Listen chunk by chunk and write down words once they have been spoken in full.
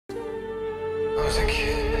was a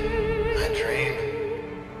kid, I dreamed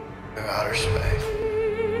of outer space.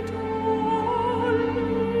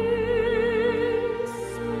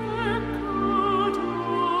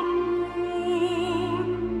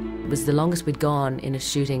 It was the longest we'd gone in a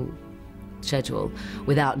shooting schedule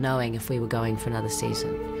without knowing if we were going for another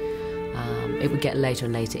season. It would get later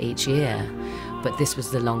and later each year, but this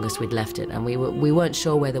was the longest we'd left it, and we weren't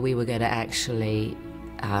sure whether we were going to actually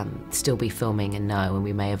still be filming and know, and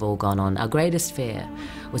we may have all gone on. Our greatest fear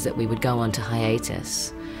was that we would go on to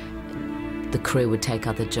hiatus, the crew would take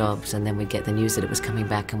other jobs, and then we'd get the news that it was coming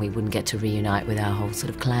back and we wouldn't get to reunite with our whole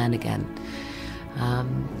sort of clan again.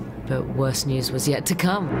 But worse news was yet to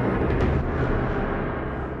come.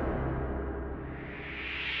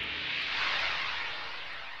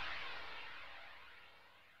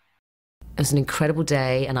 It was an incredible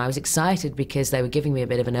day, and I was excited because they were giving me a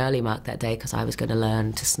bit of an early mark that day because I was going to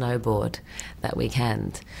learn to snowboard that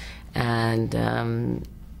weekend. And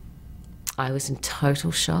I was in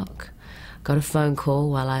total shock. Got a phone call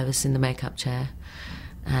while I was in the makeup chair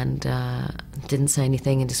and didn't say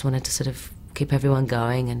anything and just wanted to sort of keep everyone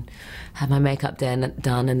going and have my makeup done,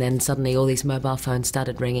 and then suddenly all these mobile phones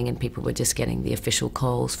started ringing and people were just getting the official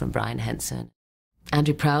calls from Brian Henson.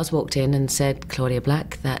 Andrew Prowse walked in and said, "Claudia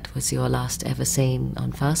Black, that was your last ever scene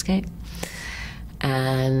on FarScape."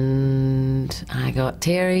 And I got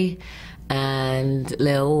teary, and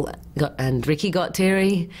and Ricky got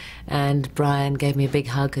teary, and Brian gave me a big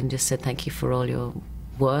hug and just said, "Thank you for all your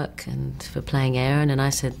work and for playing Aeryn." And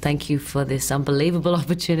I said, "Thank you for this unbelievable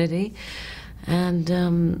opportunity." And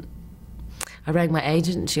I rang my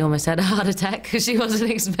agent, and she almost had a heart attack because she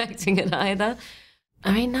wasn't expecting it either.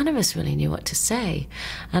 I mean, none of us really knew what to say.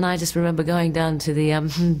 And I just remember going down to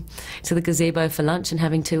the gazebo for lunch and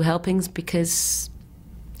having 2 helpings because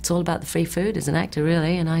it's all about the free food as an actor,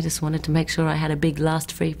 really, and I just wanted to make sure I had a big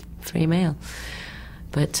last free meal.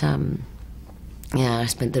 But yeah, I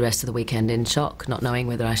spent the rest of the weekend in shock, not knowing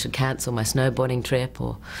whether I should cancel my snowboarding trip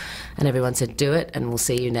and everyone said, "Do it, and we'll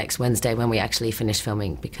see you next Wednesday when we actually finish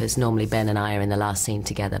filming," because normally Ben and I are in the last scene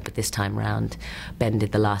together, but this time round Ben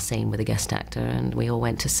did the last scene with a guest actor, and we all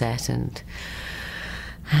went to set and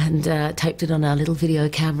taped it on our little video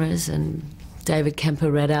cameras, and David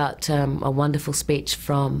Kemper read out a wonderful speech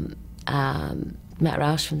from Matt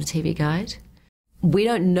Roush from the TV Guide. We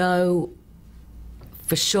don't know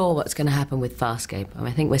for sure what's going to happen with FarScape.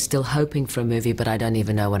 I think we're still hoping for a movie, but I don't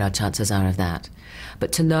even know what our chances are of that.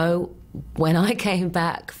 But to know when I came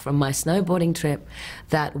back from my snowboarding trip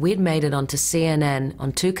that we'd made it onto CNN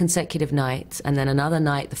on 2 consecutive nights and then another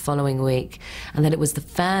night the following week, and that it was the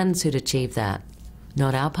fans who'd achieved that,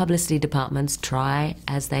 not our publicity departments, try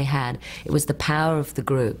as they had. It was the power of the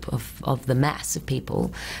group, of the mass of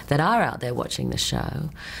people that are out there watching the show.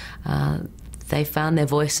 They found their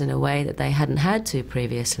voice in a way that they hadn't had to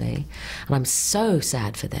previously. And I'm so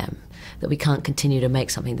sad for them that we can't continue to make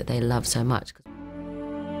something that they love so much.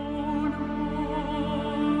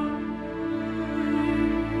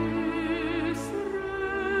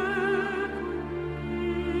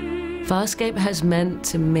 FarScape has meant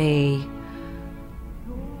to me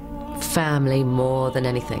family more than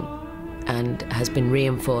anything, and has been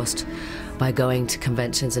reinforced by going to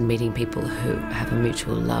conventions and meeting people who have a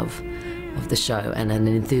mutual love of the show and an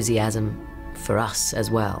enthusiasm for us as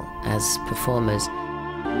well as performers.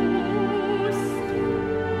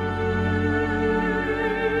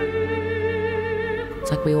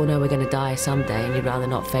 It's like we all know we're going to die someday, and you'd rather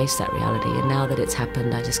not face that reality. And now that it's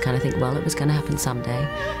happened, I just kind of think, well, it was going to happen someday.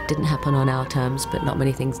 It didn't happen on our terms, but not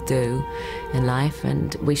many things do in life,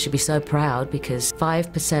 and we should be so proud because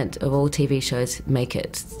 5% of all TV shows make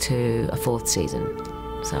it to a 4th season.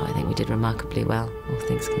 So I think we did remarkably well, all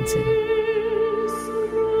things considered.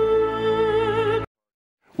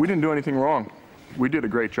 We didn't do anything wrong. We did a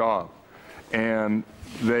great job. And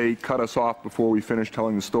they cut us off before we finished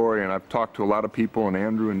telling the story, and I've talked to a lot of people, and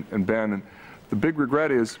Andrew and Ben, and the big regret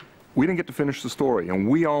is we didn't get to finish the story. And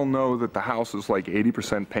we all know that the house is like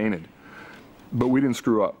 80% painted, but we didn't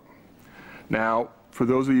screw up. Now, for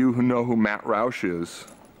those of you who know who Matt Roush is,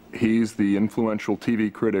 he's the influential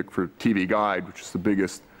TV critic for TV Guide, which is the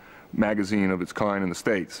biggest magazine of its kind in the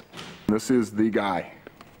States. This is the guy.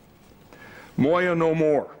 Moya no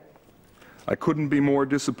more. I couldn't be more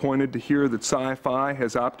disappointed to hear that Sci-Fi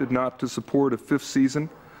has opted not to support a 5th season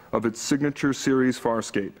of its signature series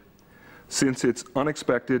FarScape. Since its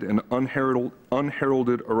unexpected and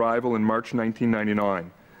unheralded arrival in March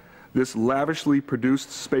 1999, this lavishly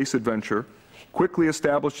produced space adventure quickly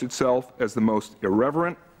established itself as the most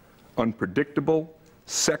irreverent, unpredictable,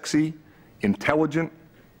 sexy, intelligent,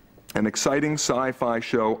 and exciting sci-fi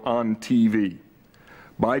show on TV.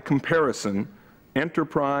 By comparison,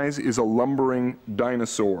 Enterprise is a lumbering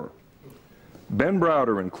dinosaur. Ben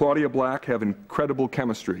Browder and Claudia Black have incredible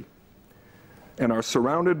chemistry and are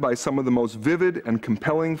surrounded by some of the most vivid and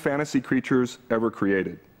compelling fantasy creatures ever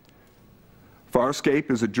created. FarScape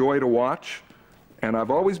is a joy to watch, and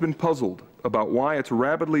I've always been puzzled about why its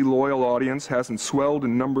rabidly loyal audience hasn't swelled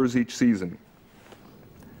in numbers each season.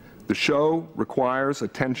 The show requires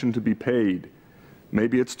attention to be paid.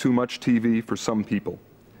 Maybe it's too much TV for some people,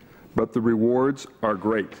 but the rewards are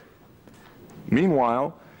great.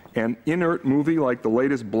 Meanwhile, an inert movie like the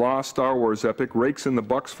latest blah Star Wars epic rakes in the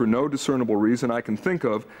bucks for no discernible reason I can think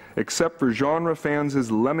of, except for genre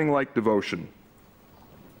fans' lemming-like devotion.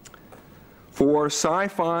 For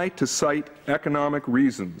sci-fi to cite economic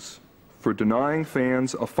reasons for denying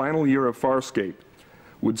fans a final year of FarScape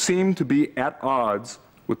would seem to be at odds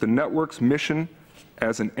with the network's mission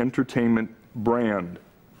as an entertainment brand.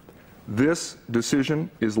 This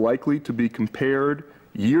decision is likely to be compared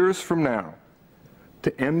years from now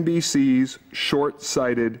to NBC's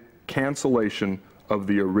short-sighted cancellation of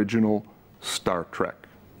the original Star Trek.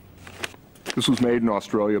 This was made in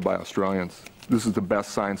Australia by Australians. This is the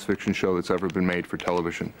best science fiction show that's ever been made for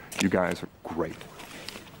television. You guys are great.